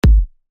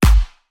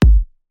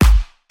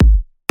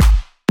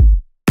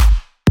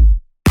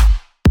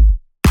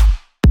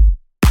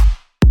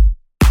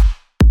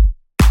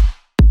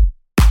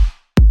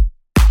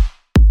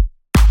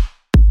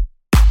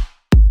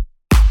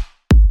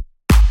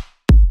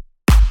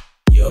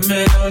Your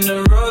man on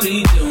the road,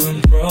 he doing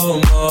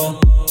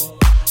promo.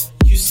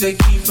 You said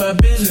keep my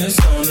business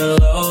on the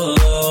low,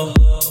 low.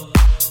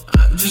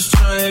 I'm just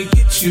trying to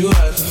get you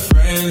out the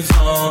friend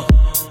zone.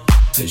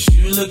 Cause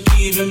you look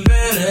even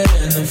better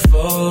than the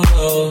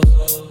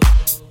photos.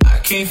 I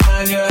can't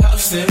find your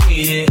house, send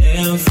me the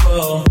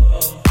info.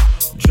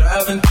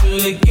 Driving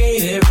through the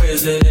gated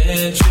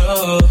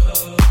residential.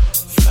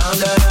 Found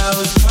out I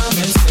was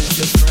coming, sent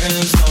your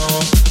friends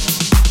home.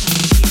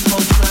 Keep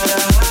on trying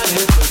to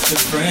hide it, but your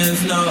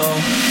friends know.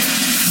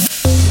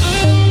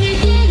 I only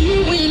got you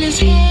in his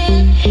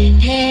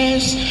head,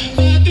 past